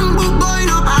die. Man book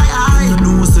going up high. You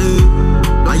know say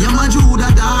I am a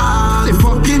Judah da. The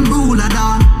fucking ruler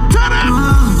da. Tell them.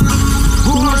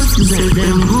 Who said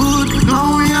them good?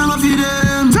 Now we have a feed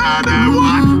them. Tell them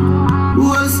what?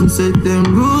 Who else said them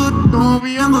good? Now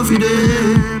we have a feed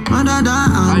them. mother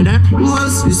than who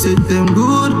else we said them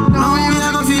good? Now we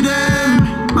are go feed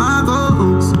them. My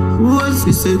folks, who else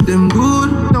we said them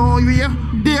good? No, you hear?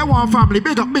 Day one family,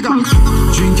 big up, big up.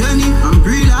 Drink any and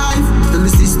breathe life. Tell the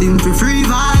system for free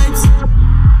vibes.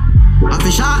 I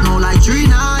fish out now like 3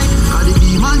 nights. Got the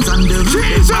demons and the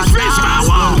Jesus, fish man,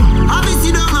 wow. I be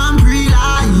see them and breathe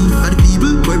life. Got the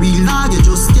people where we lag, you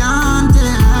just can't tell.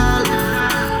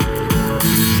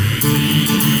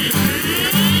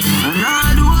 And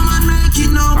I do man make it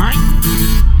now. Alright.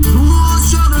 No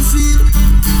struggle feel.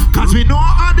 Cause we know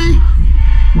Addy.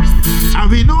 And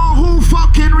we know who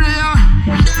fucking real.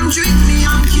 Them drink me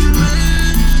and kill me.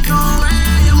 No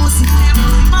way, you must see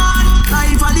man.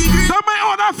 Life of the great. Some may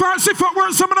own that fancy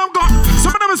footwork, some of them got.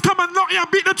 Some of them is coming knock you and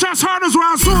beat the chest hard as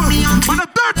well soon. But the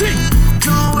dirty.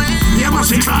 No way, you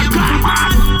must see man,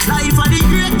 man. Life of the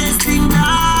greatest thing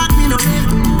that me no live.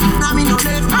 Now me no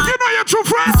live. And you know your true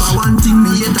friends. If I one thing,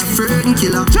 me hate a fern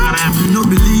killer. Tell them. Me no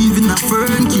believe in a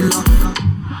fern killer.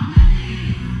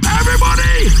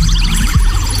 Everybody.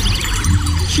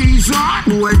 She's on.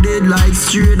 Who are dead like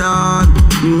stray dog.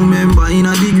 You remember in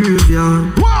a the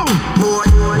graveyard. Whoa. Boy,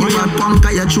 you a punk,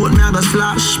 I throat me a go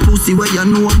slash. Pussy where you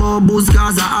know about booze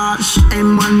cause a ash.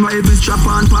 M1 rifle strap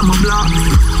on for my block.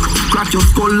 Crack your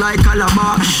skull like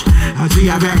calabash. Have you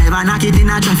ever knock it in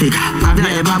a traffic? Have you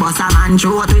ever bust a man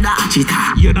throat with a hatchet?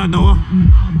 You don't know.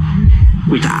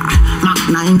 With a Mac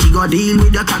 90 go deal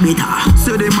with your cabita.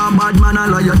 Say them a bad man, a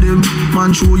liar them.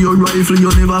 Man show your rifle, you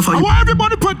never fight. I want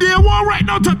everybody put their war right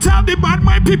now to tell the bad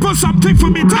my people something for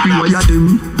me. Tell them.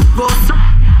 Go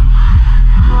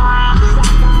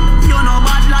you know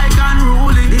bad like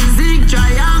unruly. The zig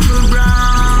triangle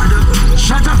brand.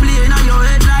 Shut up plane on your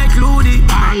head like Looney.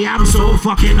 I am so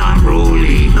fucking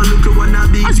unruly. Now look at what I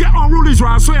be. Let's get unruly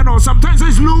right, so you know sometimes I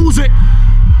lose it.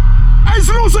 I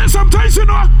lose it sometimes, you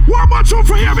know. One more show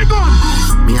for here we go.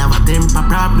 Me have a temper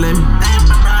problem.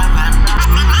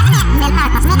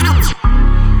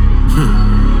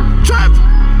 Trev,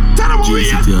 tell them what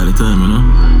we are. All the time, you know.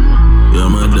 You're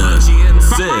my dad.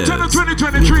 Back to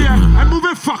 2023, I'm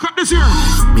moving fuck up this year.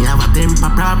 Me have a temper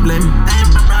problem.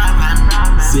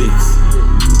 6,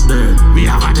 3rd. We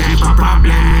have a temper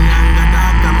problem.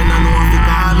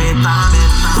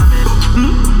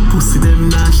 Pussy them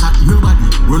not shot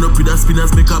nobody. Run up with the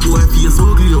spinners, make a boy face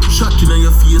ugly up. Shot in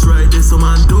your face right there, some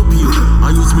man dope you.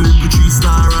 I use me little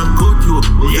 3-star and cut you.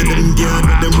 Yeah, them girl,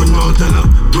 but them run out a lot.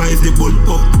 Drive the bull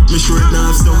up, me sure it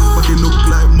not stop. But they look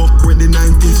like muck when the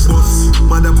 90s bus.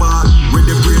 Mother ball, when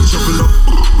the brain shuffle up.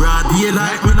 Broad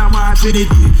daylight when I'm marching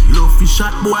it. Love fi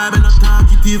shot boy, me not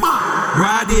talkative.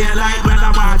 Broad daylight when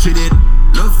I'm marching it.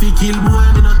 Love fi kill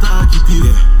boy, me not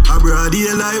talkative. A broad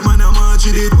daylight man, I'm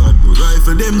marching it.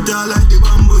 Rifle them tall like the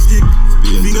bamboo stick.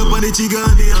 Finger on the trigger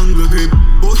and the angle grip.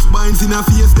 Both binds in a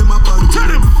face, them a punch. Tell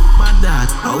him. Bad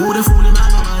dog, I woulda fool him, I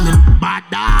don't want him. Bad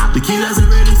dog. The killers are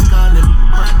ready to call him.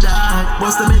 Bad dog,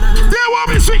 bust them in and them. They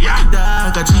want me to see ya.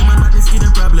 Bad dog, a G-man, but this kid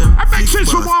a problem. I make sense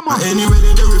for one more. Anyway,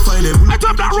 they refine them. I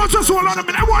top that road just one on a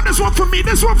minute. I want this one for me.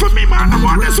 This one for me, man. I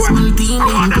want this one. I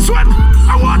want this one.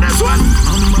 I want this one.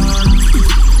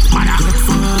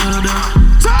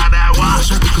 Tell them what.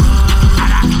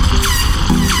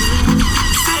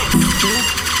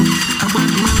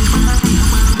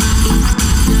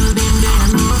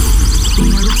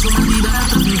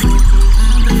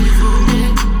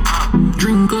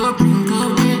 Drink up, drink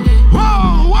up.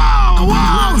 Whoa, whoa,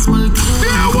 whoa.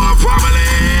 Dear one family.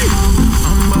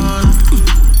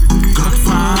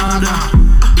 Godfather.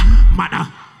 Mother.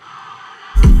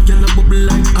 Yellow bubble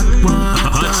like hot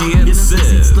water.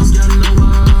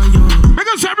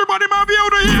 Because everybody might be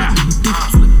out of here.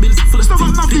 Still got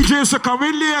enough DJs to come.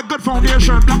 We lay a good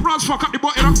foundation. Black Bros fuck up the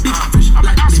boat, you know. I'm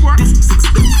like, that's work.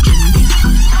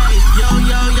 Yo,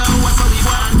 what's all we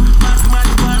want? Batman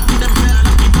want with them girl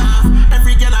like me off.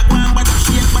 Every girl I want, but I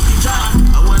shake back the jaw.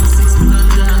 I want 6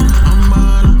 million. I'm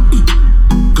bad.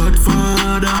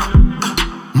 Godfather.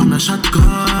 Man a shot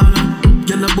caller.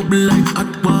 Girl a bubble like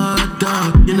hot water.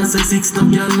 You know say 6 no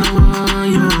girl no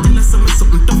want you.